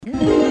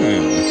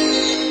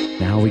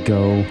Now we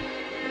go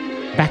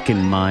back in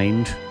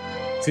mind.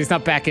 See, it's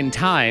not back in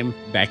time.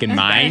 Back in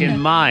mind? Back in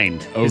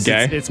mind.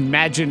 Okay. It's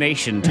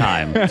imagination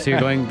time. So you're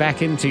going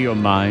back into your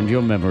mind,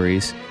 your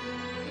memories.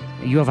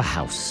 You have a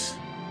house.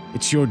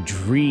 It's your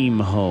dream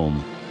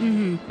home.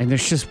 Mm-hmm. And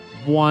there's just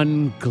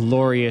one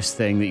glorious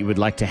thing that you would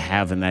like to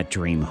have in that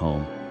dream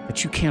home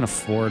that you can't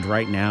afford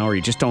right now, or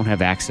you just don't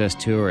have access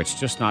to, or it's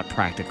just not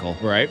practical.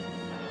 Right.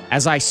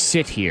 As I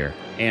sit here,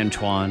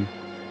 Antoine,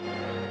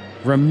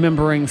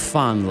 remembering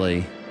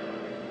fondly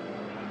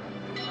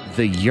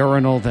the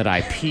urinal that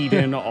I peed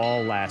in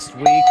all last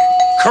week.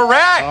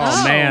 Correct!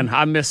 Oh, man,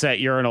 I miss that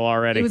urinal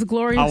already. It was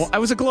glorious? I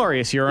was a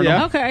glorious urinal.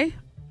 Yeah. Okay.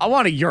 I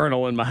want a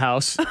urinal in my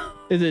house.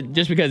 Is it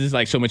just because it's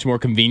like so much more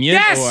convenient?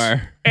 Yes!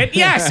 Or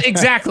Yes,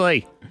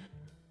 exactly.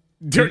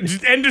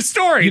 End of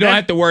story. you don't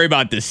have to worry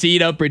about the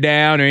seat up or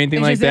down or anything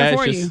It's like just there that.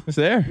 for It's just you. it's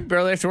there.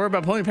 barely have to worry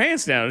about pulling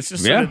pants down. It's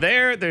just Yeah. sort of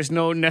there. There's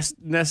no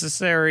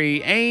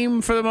necessary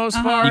aim for the most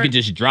part. You can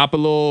just drop a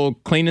little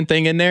cleaning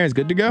thing in there. It's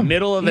good to go.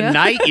 Middle of the Yeah.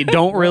 night, you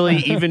don't really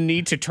even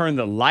need to turn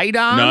the light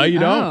on. No, you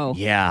don't. Oh.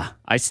 Yeah.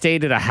 I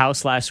stayed at a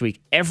house last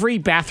week. Every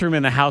bathroom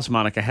in the house,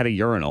 Monica, had a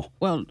urinal.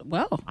 Well,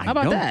 I how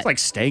about know. that? It's like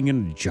staying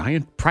in a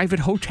giant private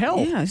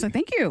hotel. yeah, it's like,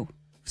 thank you.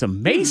 It's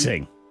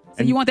amazing.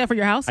 So you want that for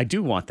your house? I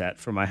do want that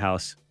for my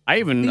house.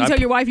 Did you tell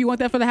your wife you want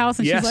that for the house?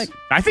 And Yes. she's like,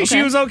 I think she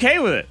okay. was okay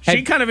with it. She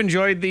Have- kind of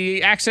enjoyed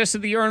the access to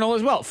the urinal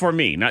as well. For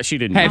me, not she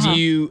didn't. Have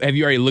you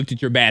already looked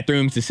at your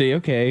bathrooms to see?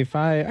 Okay, if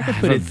I could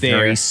put a it there,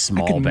 very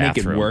small I could make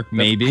bathroom. it work.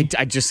 Maybe.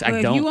 I Well,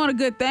 if don't. you want a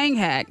good thing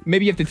hack,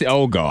 Maybe you have to.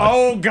 Oh God.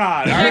 Oh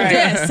God! All like right.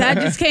 this. That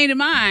just came to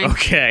mind.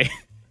 Okay.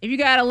 If you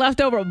got a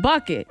leftover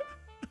bucket,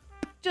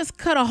 just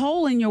cut a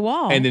hole in your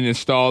wall. And then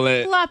install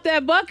it. plop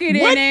that bucket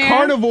What in there.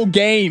 carnival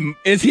game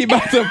is he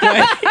about to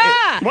play?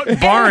 What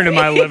barn am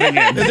I living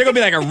in? Is there gonna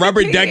be like a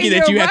rubber ducky In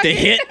that your you have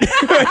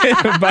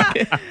to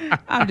bucket?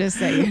 hit? I'm just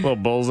saying. Little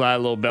bullseye,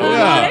 little belly.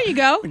 Yeah. There you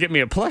go. Get me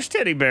a plush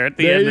teddy bear at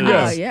the There end you of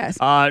go. this.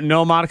 Oh, yes.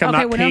 No, Monica, I'm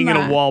Okay, not well, peeing never in a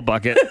mind. wall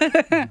bucket.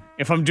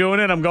 If I'm doing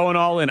it, I'm going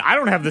all in. I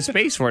don't have the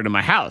space for it in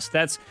my house.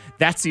 That's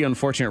the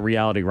unfortunate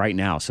reality right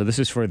now. So this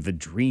is for the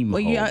dream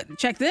Well, home. you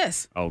check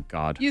this. Oh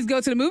God. You just go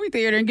to the movie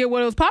theater and get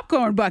one of those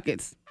popcorn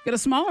buckets. Get a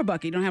smaller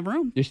bucket. You don't have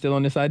room. You're still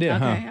on this idea, Okay,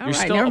 huh? all You're right,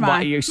 still, never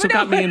mind. you still But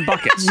got no, me in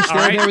buckets. You're all still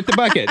right? there with the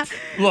buckets.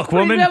 Look,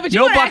 woman, No, but you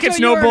no want an buckets,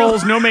 actual no urinal.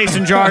 bowls, no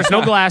mason jars,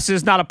 no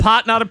glasses, not a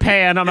pot, not a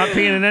pan. I'm not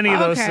peeing in any of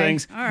those Okay,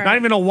 things. all right. Not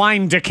even a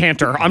wine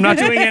decanter. I'm not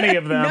doing any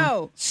of them.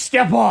 No.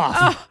 Step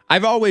off.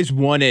 I've always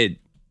wanted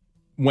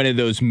one of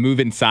those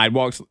moving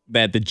sidewalks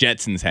that the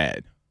Jetsons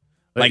had.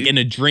 Like in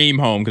a dream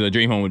home, because a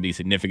dream home would be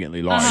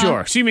significantly larger.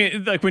 Sure. So you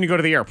mean like when you go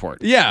to the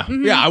airport? Yeah.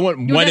 Yeah, I want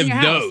want one that of in your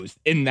house. those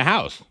in the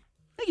house.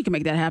 I think you can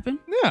make that happen.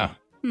 Yeah.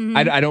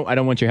 I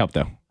don't want your help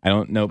though. I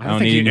don't know. I don't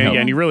think need you, any help. yeah,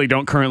 and you really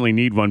don't currently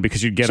need one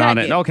because you'd get Check on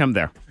it. it. Oh, come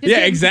there. Just Yeah,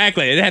 get-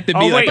 exactly. It'd have to be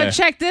Oh, like wait. a, But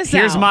check this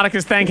Here's out.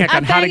 Monica's thank hack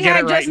on A how to thing get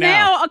hack it right just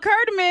now. now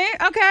occurred to me.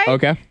 Okay.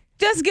 Okay.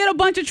 Just get a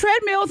bunch of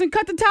treadmills and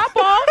cut the top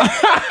off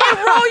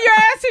and roll your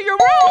ass to your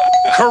room.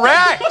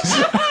 Correct!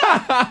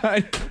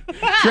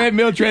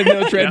 treadmill.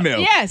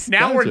 Yes.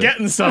 Now we're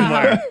getting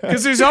somewhere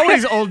because there's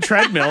always old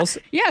treadmills.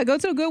 Yeah, go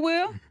to a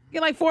Goodwill.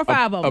 Get like 4 or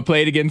 5 of A them.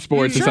 play it against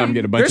sports or something.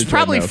 Get a bunch There's of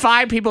probably treadmills.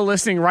 5 people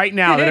listening right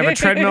now that have a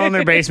treadmill in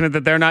their basement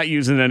that they're not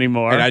using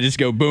anymore. And I just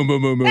go boom,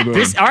 boom, boom, boom,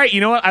 boom. All right,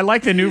 you know what? I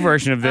like the new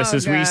version of this Oh,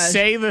 is we gosh.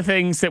 say the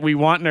things that we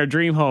want in our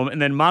dream home, and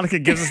then Monica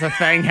gives us a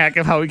thang hack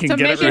of how we can To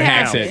get make it it right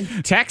hacks now.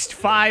 it. Text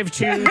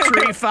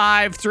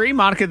 52353.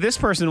 Monica, this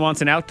person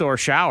wants an outdoor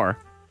shower.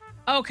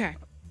 Okay.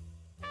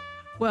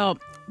 Well,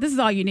 this is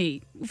all you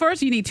need.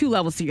 First, you need 2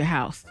 levels to your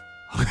house.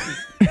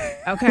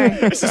 Okay.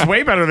 This is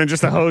way better than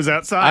just a hose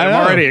outside. I I'm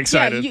know. already Yeah,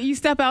 excited. you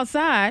step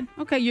outside.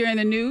 Okay, you're in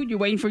the nude. You're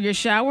waiting for your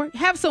shower.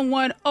 Have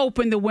someone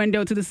open the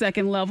window to the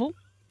 2nd level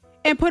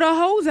and put a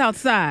hose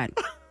outside.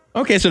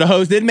 Okay, so the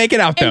hose did make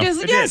it out though. And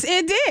just, yes,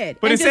 it did.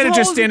 But And instead of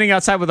just hose- standing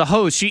outside with a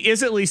hose, she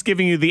is at least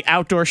giving you the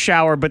outdoor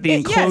shower, but the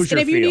enclosure yes,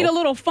 and if you feel. need a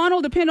little funnel,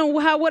 depending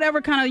on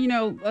whatever kind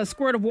of a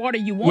squirt of water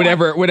you want,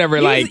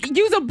 whatever. Like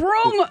use a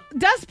broom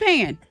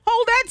dustpan.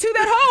 Hold that to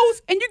that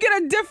hose, and you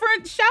get a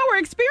different shower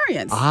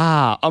experience. a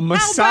about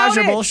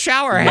massageable it?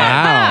 shower head.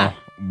 wow,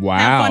 Have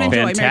wow. fun, enjoy.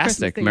 Merry Fantastic.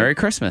 Christmas to you. Merry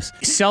Christmas.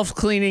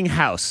 Self-cleaning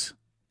house.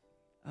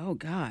 Oh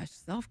gosh,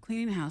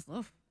 self-cleaning house.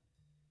 Oof.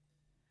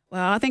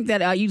 Well, I think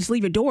that you just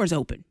leave your doors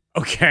open.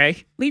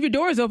 Okay. Leave your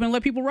doors open and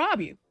let people rob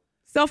you.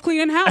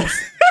 Self-cleaning house.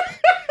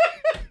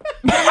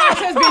 The house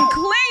has been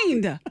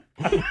cleaned.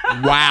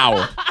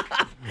 Wow.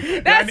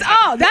 That's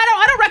all.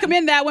 I don't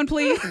recommend that one,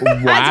 please.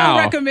 I Wow.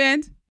 don't recommend.